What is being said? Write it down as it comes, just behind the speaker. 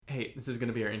Hey, this is going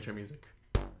to be our intro music.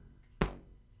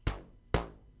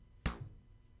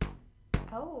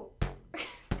 Oh,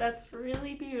 that's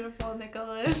really beautiful,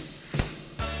 Nicholas.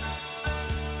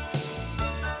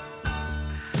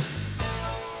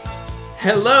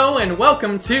 Hello and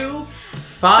welcome to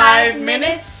 5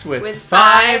 Minutes with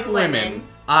 5 Women.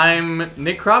 I'm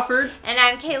Nick Crawford. And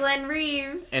I'm Kalynn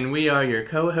Reeves. And we are your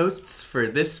co-hosts for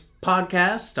this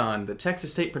podcast on the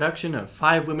Texas State production of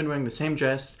 5 Women Wearing the Same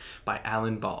Dress by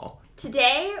Alan Ball.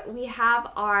 Today we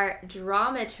have our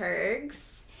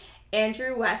dramaturgs,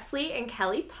 Andrew, Wesley, and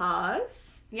Kellie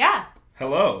Paz. Yeah.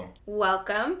 Hello.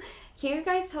 Welcome. Can you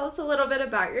guys tell us a little bit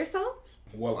about yourselves?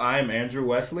 Well, I'm Andrew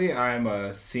Wesley. I'm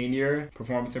a senior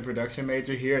performance and production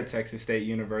major here at Texas State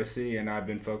University, and I've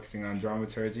been focusing on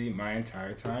dramaturgy my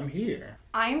entire time here.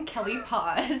 I'm Kellie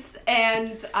Paz,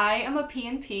 and I am a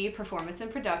P&P performance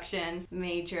and production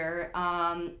major,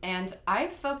 and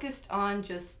I've focused on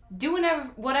just doing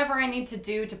whatever I need to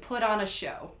do to put on a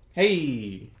show.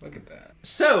 Hey! Look at that.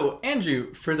 So,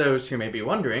 Andrew, for those who may be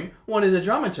wondering, what is a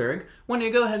dramaturg? Why don't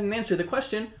you go ahead and answer the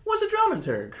question, what's a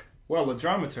dramaturg? Well, a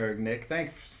dramaturg, Nick,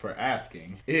 thanks for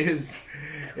asking, it is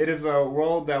a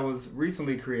role that was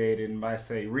recently created, and by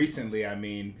say recently, I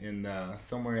mean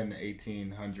somewhere in the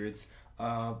 1800s.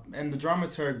 And the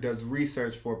dramaturg does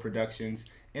research for productions.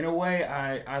 In a way,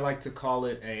 I like to call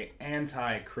it a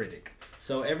anti-critic.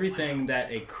 So everything that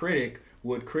a critic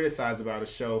would criticize about a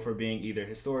show for being either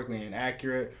historically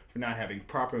inaccurate, for not having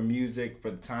proper music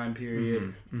for the time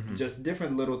period, just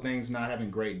different little things, not having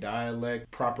great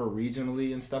dialect, proper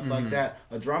regionally and stuff like that.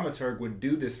 A dramaturg would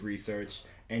do this research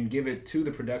and give it to the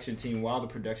production team while the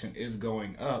production is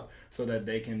going up so that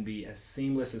they can be as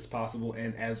seamless as possible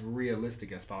and as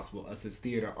realistic as possible. Us as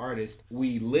theater artists,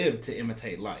 we live to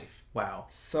imitate life. Wow.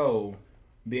 So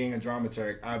being a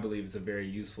dramaturg, I believe, is a very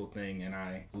useful thing, and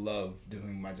I love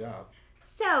doing my job.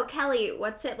 So, Kellie,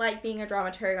 what's it like being a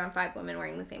dramaturg on 5 Women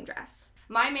Wearing the Same Dress?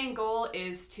 My main goal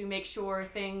is to make sure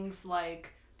things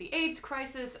like the AIDS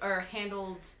crisis are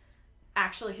handled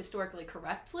actually historically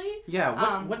correctly.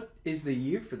 Yeah, what is the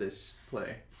year for this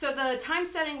play? So the time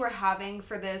setting we're having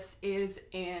for this is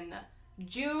in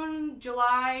June,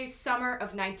 July, summer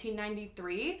of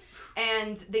 1993.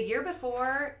 And the year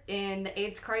before, in the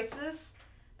AIDS crisis,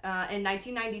 in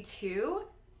 1992,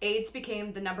 AIDS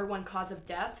became the number one cause of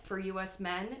death for U.S.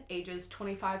 men ages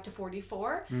 25 to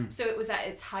 44. So it was at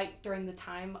its height during the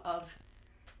time of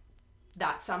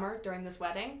that summer during this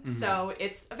wedding. So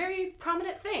it's a very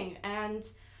prominent thing. And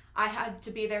I had to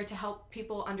be there to help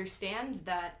people understand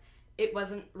that it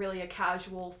wasn't really a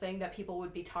casual thing that people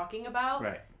would be talking about.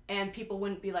 Right. And people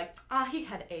wouldn't be like, he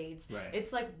had AIDS. Right.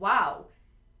 It's like, wow,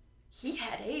 he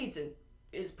had AIDS and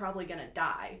is probably going to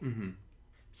die.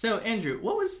 So, Andrew,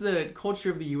 what was the culture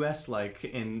of the U.S. like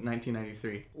in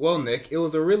 1993? Well, Nick, it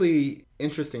was a really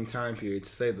interesting time period, to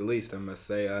say the least, I must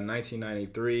say.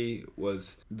 1993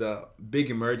 was the big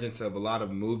emergence of a lot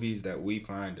of movies that we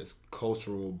find as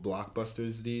cultural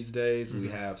blockbusters these days. We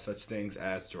have such things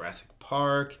as Jurassic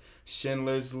Park,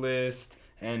 Schindler's List,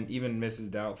 and even Mrs.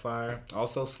 Doubtfire.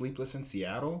 Also, Sleepless in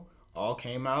Seattle all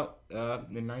came out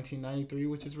in 1993,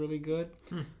 which is really good.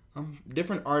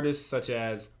 Different artists such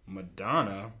as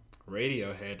Madonna,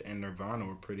 Radiohead, and Nirvana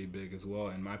were pretty big as well.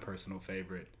 And my personal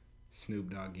favorite, Snoop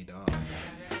Doggy Dogg.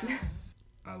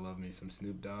 I love me some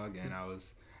Snoop Dogg, and I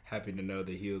was happy to know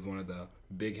that he was one of the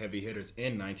big heavy hitters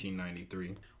in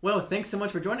 1993. Well, thanks so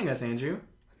much for joining us, Andrew.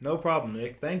 No problem,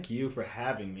 Nick. Thank you for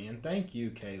having me, and thank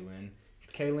you, Kalynn.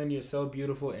 Kalynn, you're so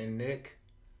beautiful, and Nick,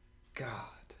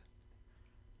 God.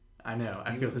 I know,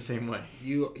 I feel the same way.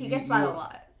 He gets that a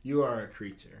lot. You are a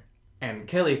creature. And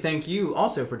Kellie, thank you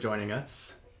also for joining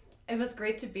us. It was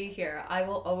great to be here. I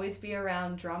will always be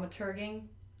around dramaturging.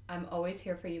 I'm always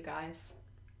here for you guys.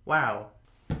 Wow.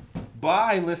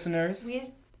 Bye, listeners.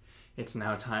 It's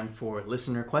now time for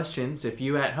listener questions. If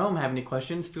you at home have any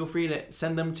questions, feel free to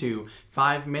send them to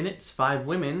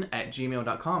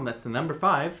 5minutes5women@gmail.com. That's the number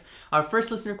 5. Our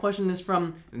first listener question is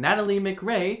from Natalie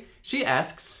McRae. She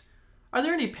asks, are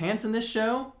there any pants in this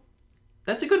show?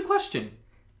 That's a good question.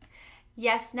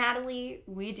 Yes, Natalie,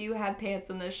 we do have pants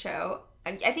in this show.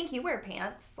 I think you wear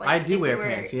pants. I do wear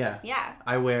pants, yeah. Yeah.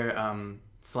 I wear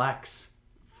slacks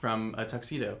from a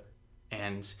tuxedo.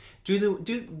 And that's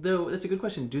a good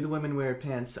question. Do the women wear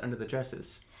pants under the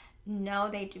dresses? No,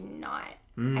 they do not.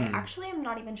 I actually am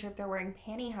not even sure if they're wearing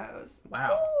pantyhose.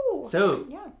 Wow. Ooh. So,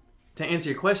 yeah. To answer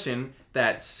your question,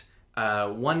 that's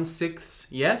 1/6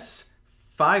 yes,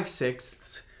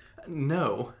 5/6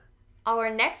 no.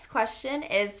 Our next question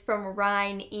is from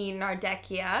Ryan E.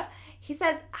 Nardekia. He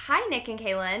says, hi, Nik and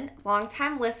Kalynn.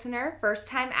 Long-time listener,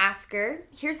 first-time asker.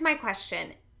 Here's my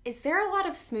question. Is there a lot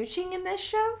of smooching in this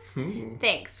show? Ooh.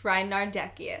 Thanks, Ryan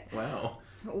Nardeckian. Wow.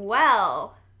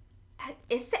 Well,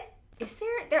 is there?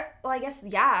 Well, I guess,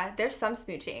 yeah, there's some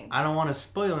smooching. I don't want to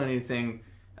spoil anything,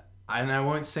 and I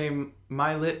won't say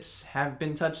my lips have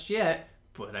been touched yet,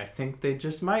 but I think they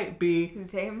just might be.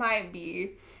 They might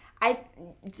be. You're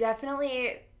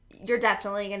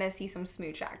definitely going to see some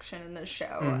smooch action in this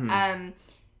show.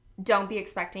 Don't be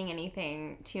expecting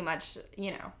anything too much,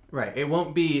 Right. It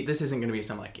won't be, this isn't going to be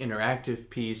some like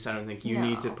interactive piece. I don't think you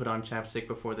need to put on chapstick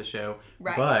before the show.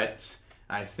 Right. But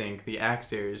I think the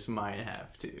actors might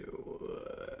have to.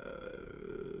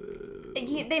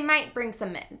 They might bring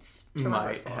some mints to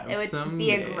rehearsal. It would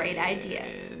be a great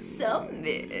idea. Some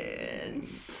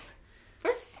mints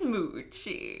for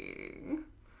smooching.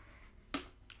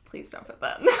 Please don't put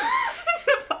that in the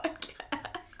podcast.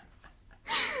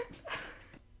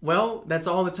 Well, that's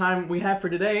all the time we have for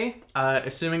today.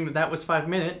 Assuming that was 5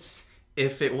 minutes.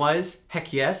 If it was,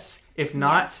 heck yes. If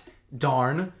not,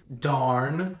 darn.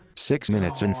 6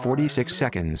 minutes and 46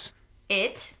 seconds.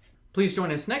 Please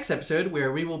join us next episode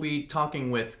where we will be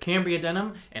talking with Cambria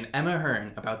Denham and Emma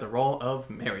Hearn about the role of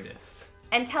Meredith.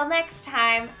 Until next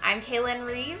time, I'm Kalynn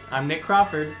Reeves. I'm Nick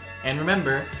Crawford. And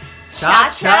remember,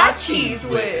 Cha-cha cheese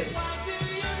whiz.